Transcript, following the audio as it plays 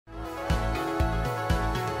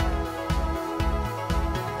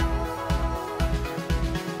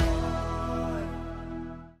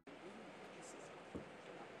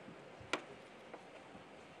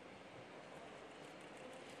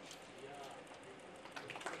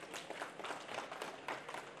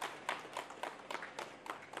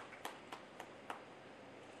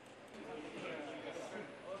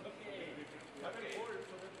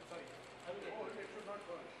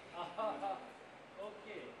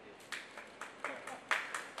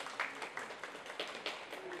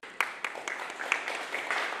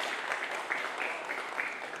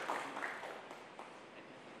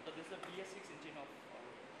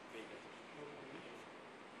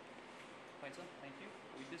sir. Thank you.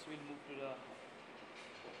 With this, we'll move to the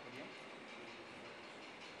podium.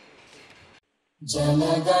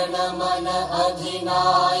 जनगण मन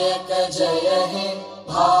अधिनायक जय हे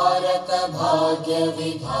भारत भाग्य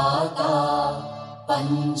विधाता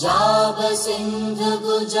पंजाब सिंध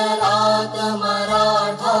गुजरात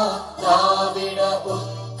मराठा द्राविड़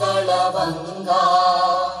उत्कल बंगा.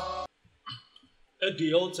 At the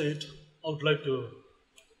outset, I would like to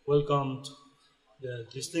welcome the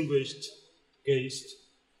distinguished guest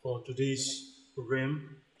for today's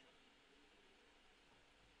program.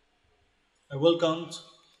 I welcomed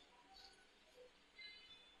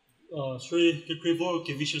Sri Kekhrievor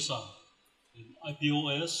Kevichusa,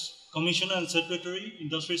 IPoS, Commissioner and Secretary,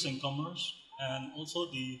 Industries and Commerce, and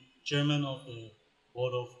also the Chairman of the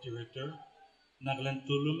Board of Directors, Nagaland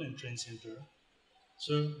Toolroom Training Centre.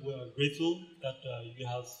 Sir, we are grateful that you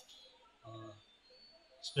have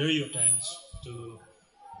spared your time to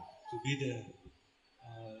be there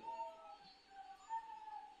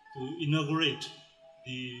to inaugurate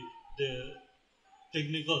the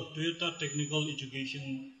Toyota Technical Education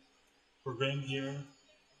program here,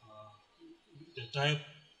 the tie-up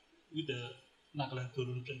with the Nagaland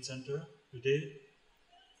Toolroom Training Centre today.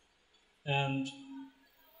 And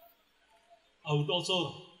I would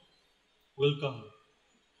also welcome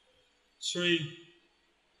Sri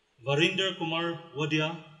Varinder Kumar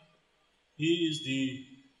Wadia. He is the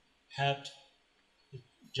head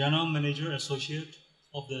General Manager Associate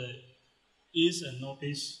of the East and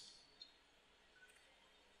Northeast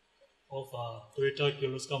of Toyota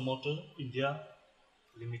Kirloskar Motor India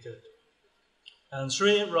Limited. And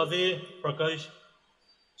Sri Ravi Prakash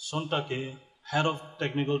Sontake, Head of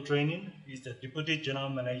Technical Training, is the Deputy General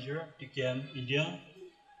Manager, TKM India.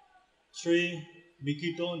 Sri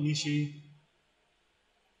Mikito Nishi,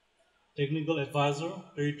 Technical Advisor,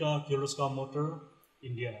 Toyota Kirloskar Motor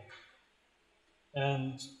India.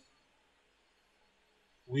 And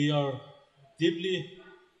we are deeply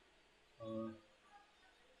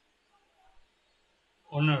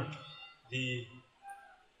honored the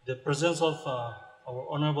presence of our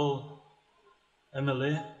Honorable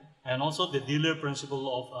MLA and also the dealer principal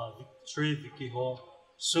of Sri Vicky Ho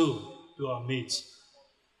Su to our meets.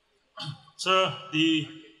 Sir, the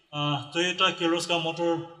Toyota Kirloskar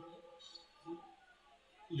Motor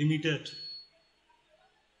Limited,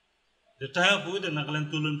 the tie-up with the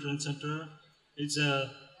Nagaland Toolroom Training Centre,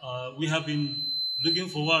 we have been looking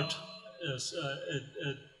forward a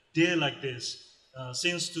day like this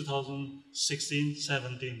since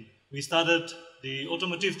 2016-17. We started the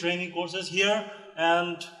automotive training courses here,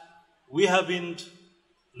 and we have been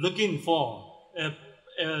looking for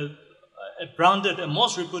a branded, a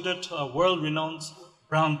most reputed, world-renowned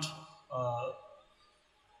brand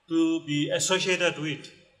to be associated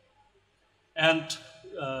with. And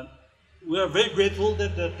we are very grateful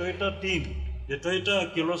that the Toyota team, the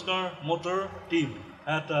Toyota Kirloskar Motor team,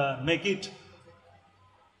 had make it.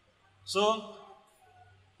 So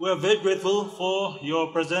we are very grateful for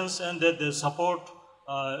your presence and that the support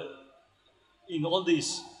in all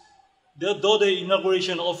this. Though the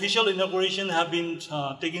inauguration, official inauguration, have been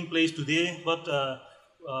taking place today, but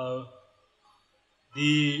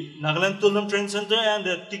the Nagaland Toolroom Training Centre and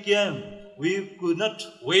the TKM, we could not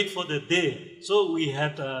wait for the day. So we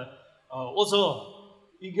had also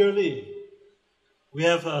eagerly, we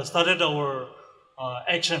have started our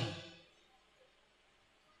action.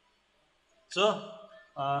 So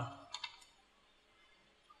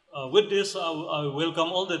with this, I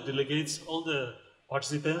welcome all the delegates, all the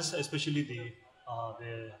participants, especially the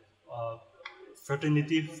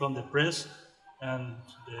fraternity from the press and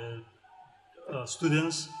the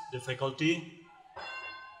students, the faculty,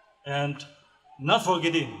 and not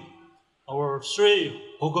forgetting our Sri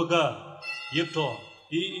Hogoga Yepto.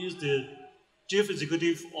 He is the Chief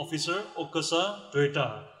Executive Officer of Okasa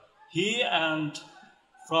Toyota. He and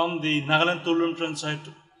from the Nagaland Toolroom Training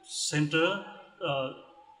Centre,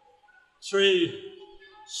 Sri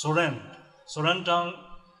Sorantang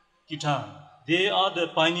Kitan. They are the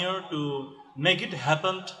pioneer to make it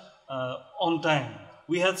happen on time.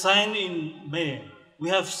 We had signed in May. We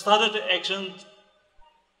have started action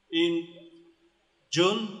in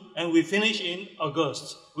June and we finished in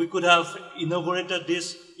August. We could have inaugurated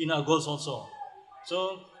this in August also.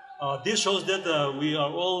 So this shows that we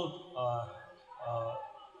are all,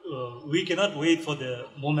 we cannot wait for the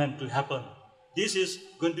moment to happen. This is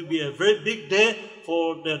going to be a very big day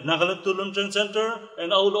for the Nagaland Toolroom Training Centre,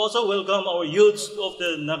 and I would also welcome our youths of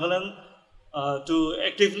the Nagaland to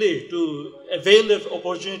actively to avail the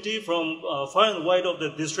opportunity from far and wide of the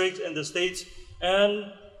districts and the states,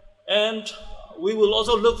 and we will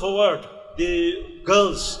also look forward the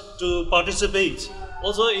girls to participate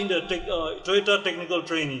also in the Toyota technical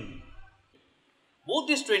training. Both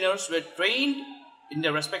these trainers were trained in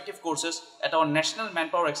their respective courses at our National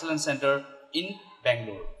Manpower Excellence Center in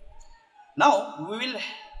Bangalore. Now, we will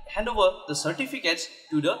hand over the certificates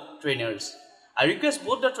to the trainers. I request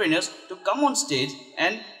both the trainers to come on stage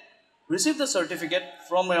and receive the certificate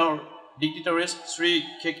from our dignitaries Sri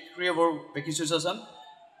Kekhrievor Kevichusa,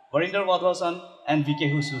 Varinder Wadhasan and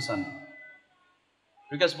VK Hususan.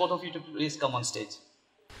 Request both of you to please come on stage.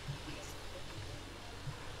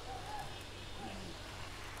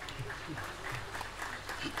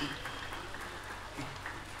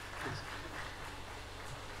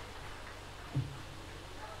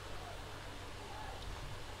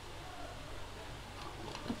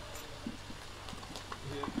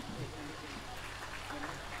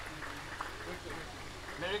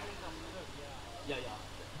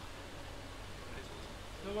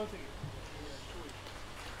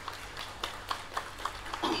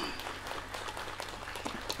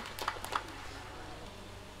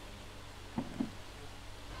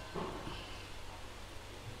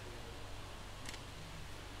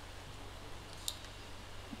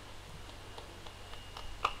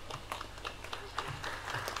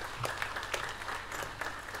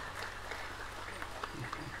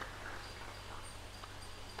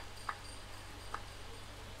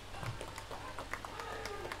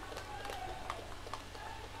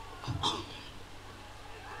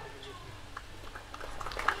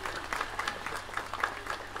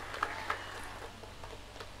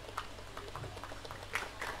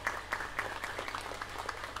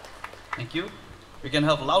 Thank you. We can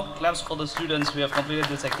have loud claps for the students who have completed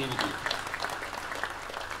this activity.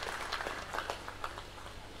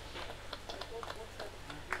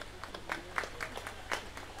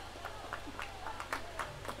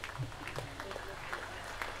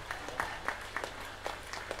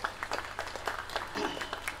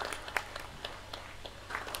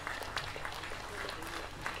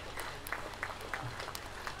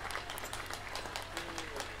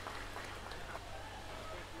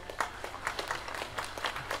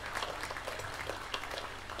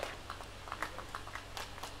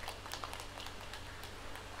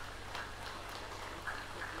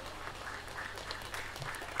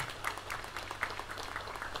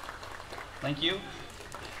 Thank you.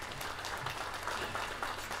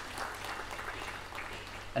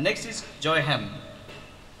 And next is Joy Ham.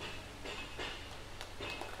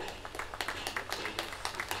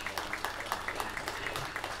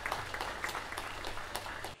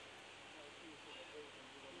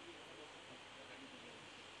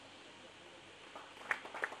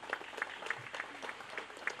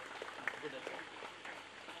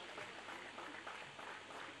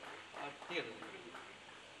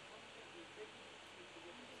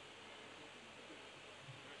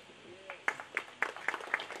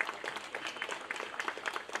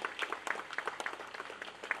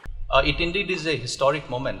 It indeed is a historic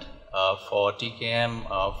moment for TKM,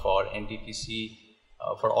 for NTTC,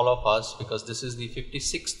 for all of us, because this is the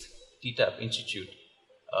 56th T-Tep Institute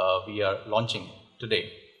we are launching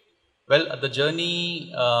today. Well, the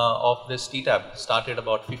journey of this T-Tep started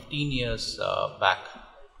about 15 years back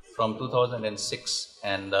from 2006,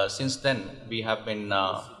 and since then we have been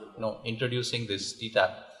introducing this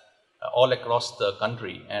T-Tep all across the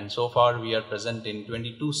country, and so far we are present in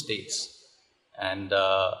 22 states. And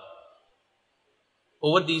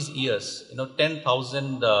over these years,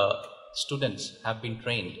 10,000 students have been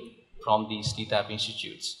trained from these T-Tep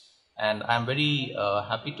institutes. And I'm very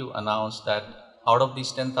happy to announce that out of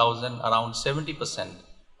these 10,000, around 70%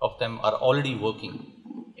 of them are already working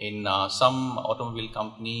in some automobile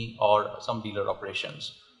company or some dealer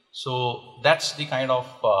operations. So that's the kind of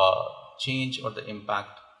change or the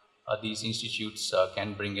impact these institutes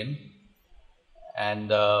can bring in.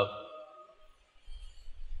 And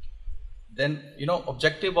then,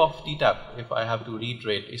 objective of T-Tep, if I have to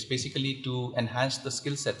reiterate, is basically to enhance the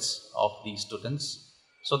skill sets of these students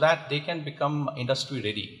so that they can become industry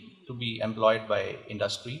ready to be employed by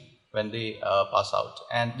industry when they pass out.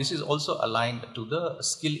 And this is also aligned to the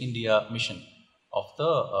Skill India mission of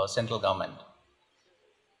the central government.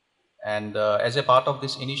 And as a part of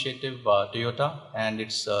this initiative, Toyota and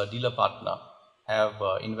its dealer partner have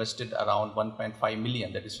invested around 1.5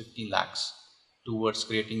 million, that is 15 lakhs, towards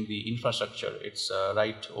creating the infrastructure. It's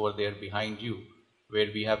right over there behind you, where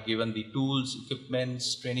we have given the tools,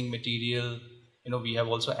 equipments, training material. We have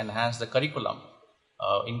also enhanced the curriculum,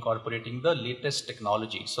 incorporating the latest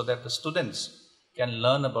technology so that the students can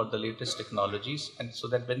learn about the latest technologies, and so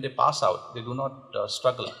that when they pass out, they do not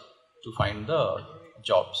struggle to find the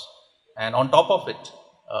jobs. And on top of it,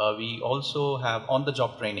 we also have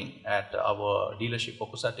on-the-job training at our dealership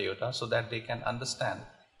Okusa Toyota, so that they can understand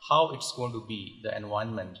how it's going to be the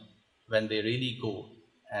environment when they really go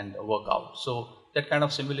and work out. So that kind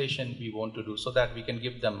of simulation we want to do, so that we can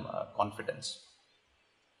give them confidence.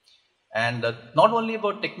 And not only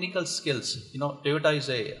about technical skills, Toyota is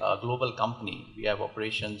a global company. We have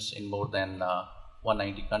operations in more than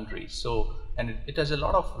 190 countries. So, and it has a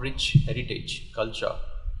lot of rich heritage culture.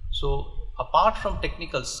 So apart from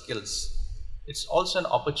technical skills, it's also an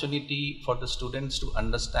opportunity for the students to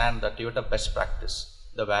understand the Toyota best practice,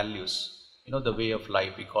 the values, the way of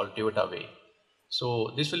life we call Toyota way.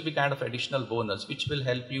 So this will be kind of additional bonus, which will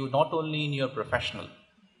help you not only in your professional,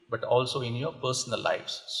 but also in your personal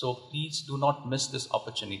lives. So please do not miss this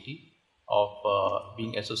opportunity of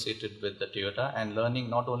being associated with the Toyota and learning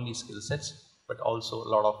not only skill sets, but also a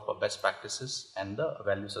lot of best practices and the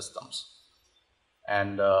value systems.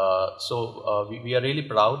 And we are really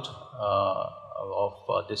proud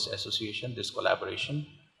of this association, this collaboration.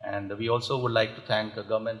 And we also would like to thank the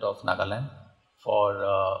government of Nagaland for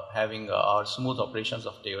having our smooth operations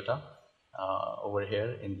of Toyota over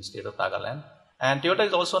here in the state of Nagaland. And Toyota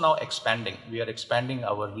is also now expanding. We are expanding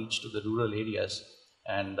our reach to the rural areas.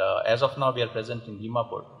 And as of now, we are present in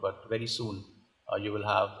Dimapur, but very soon you will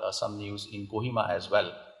have some news in Kohima as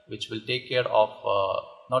well, which will take care of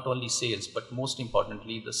not only sales, but most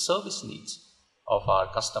importantly, the service needs of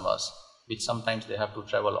our customers, which sometimes they have to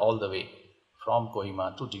travel all the way from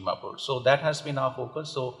Kohima to Dimapur. So that has been our focus.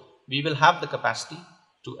 So we will have the capacity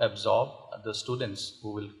to absorb the students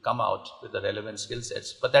who will come out with the relevant skill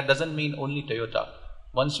sets. But that doesn't mean only Toyota.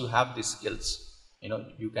 Once you have these skills,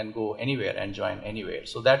 you can go anywhere and join anywhere.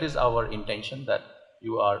 So that is our intention, that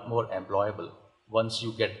you are more employable once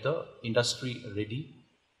you get the industry ready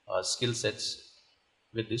skill sets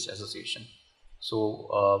with this association.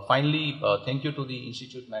 So finally, thank you to the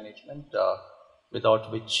institute management,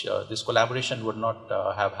 without which this collaboration would not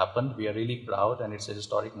have happened. We are really proud, and it's a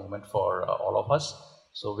historic moment for all of us.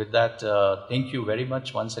 So with that, thank you very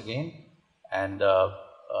much once again, and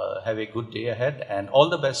have a good day ahead, and all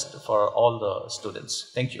the best for all the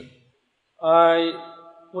students. Thank you. I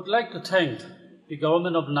would like to thank the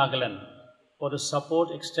government of Nagaland for the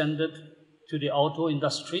support extended to the auto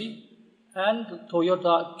industry and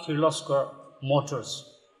Toyota Kirloskar Motors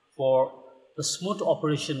for the smooth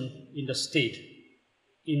operation in the state.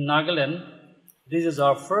 In Nagaland, this is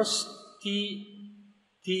our first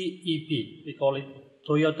T-Tep, we call it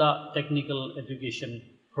Toyota Technical Education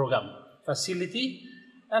Program facility,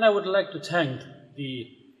 and I would like to thank the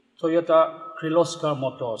Toyota Kirloskar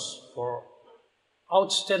Motors for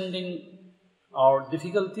understanding our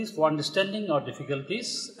difficulties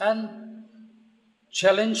and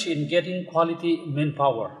challenge in getting quality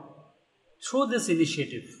manpower. Through this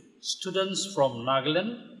initiative, students from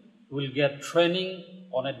Nagaland will get training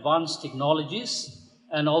on advanced technologies,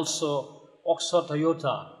 and also Okusa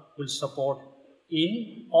Toyota will support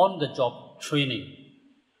in on-the-job training.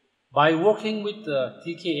 By working with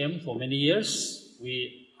TKM for many years,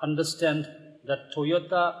 we understand that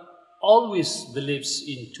Toyota always believes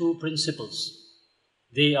in two principles.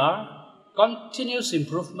 They are continuous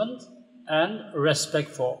improvement and respect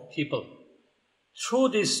for people. Through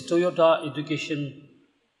this Toyota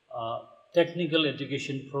Technical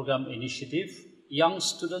Education Program initiative, young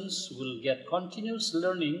students will get continuous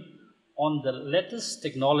learning on the latest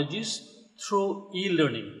technologies through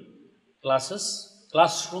e-learning classes,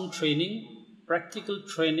 classroom training, practical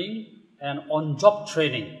training, and on-job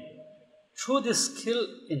training. Through this skill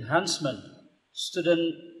enhancement,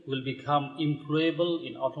 students will become employable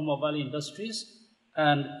in automobile industries,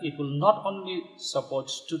 and it will not only support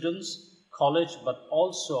students, college, but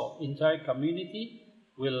also entire community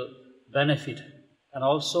will benefit. And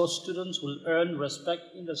also students will earn respect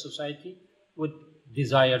in the society with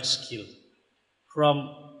desired skill. From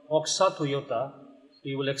Okusa Toyota,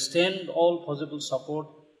 we will extend all possible support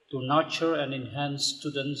to nurture and enhance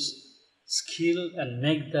students' skill and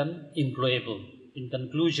make them employable. In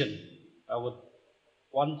conclusion, I would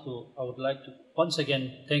like to once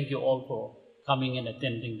again thank you all for coming and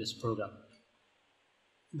attending this program.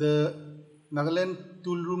 The Nagaland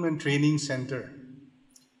Toolroom and Training Centre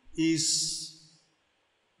is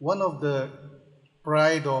one of the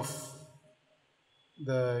pride of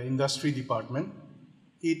the industry department.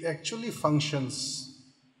 It actually functions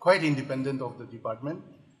quite independent of the department,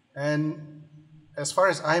 and as far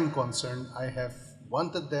as I am concerned, I have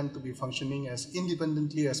wanted them to be functioning as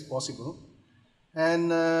independently as possible,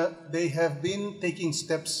 and they have been taking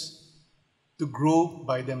steps to grow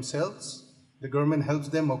by themselves. The government helps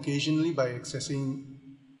them occasionally by accessing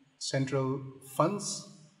central funds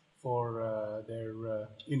for their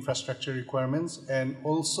infrastructure requirements, and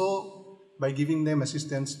also by giving them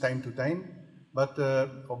assistance time to time. But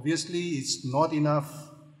obviously it's not enough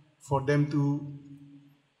for them to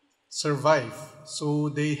survive. So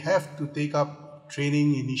they have to take up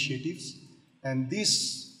training initiatives, and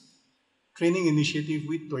this training initiative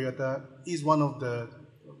with Toyota is one of the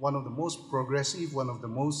most progressive, one of the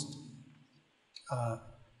most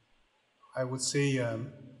I would say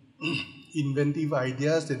inventive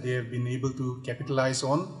ideas that they have been able to capitalize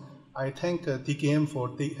on. I thank TKM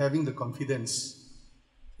for having the confidence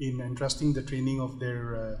in entrusting the training of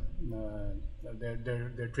their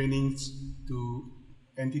trainings to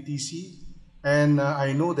NTTC, and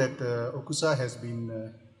I know that Okusa has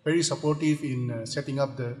been very supportive in setting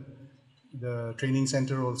up the training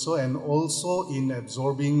center also, and also in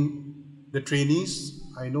absorbing the trainees.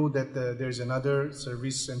 I know that there's another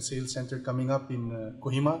service and sales center coming up in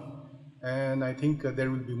Kohima, and I think there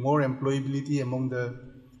will be more employability among the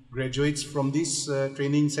graduates from this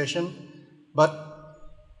training session. But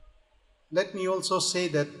let me also say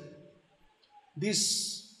that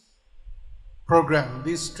this program,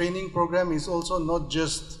 this training program, is also not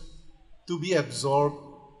just to be absorbed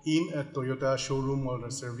in a Toyota showroom or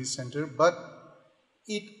a service center, but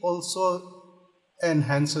it also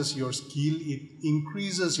enhances your skill, it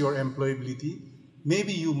increases your employability.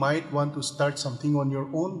 Maybe you might want to start something on your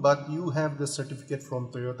own, but you have the certificate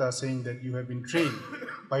from Toyota saying that you have been trained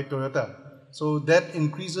by Toyota. So that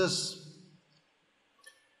increases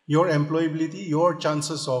your employability, your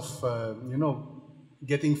chances of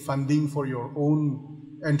getting funding for your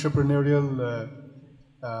own entrepreneurial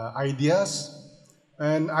ideas.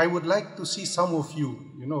 And I would like to see some of you,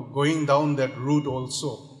 going down that route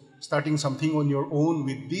also, starting something on your own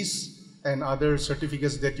with this and other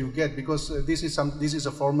certificates that you get, because this is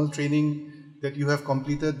a formal training that you have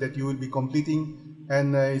completed, that you will be completing,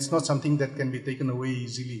 and it's not something that can be taken away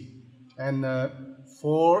easily. And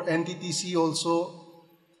for NTTC also,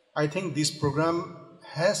 I think this program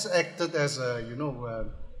has acted as a,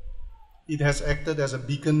 it has acted as a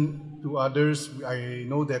beacon to others. I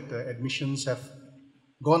know that admissions have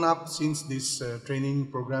gone up since these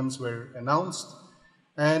training programs were announced,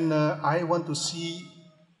 and I want to see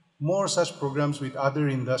more such programs with other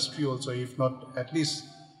industry also, if not, at least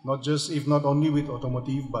if not only with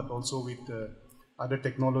automotive, but also with other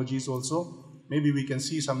technologies also. Maybe we can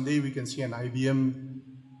see someday, we can see an IBM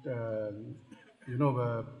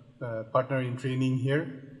partner in training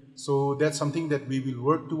here. So that's something that we will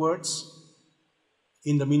work towards.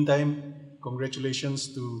 In the meantime,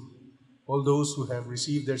 congratulations to all those who have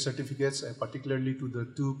received their certificates, and particularly to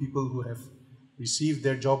the 2 people who have received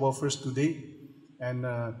their job offers today. And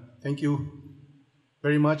thank you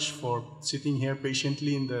very much for sitting here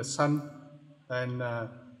patiently in the sun. And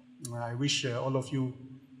I wish all of you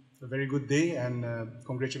a very good day, and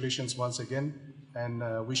congratulations once again,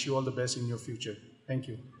 and wish you all the best in your future. Thank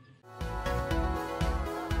you.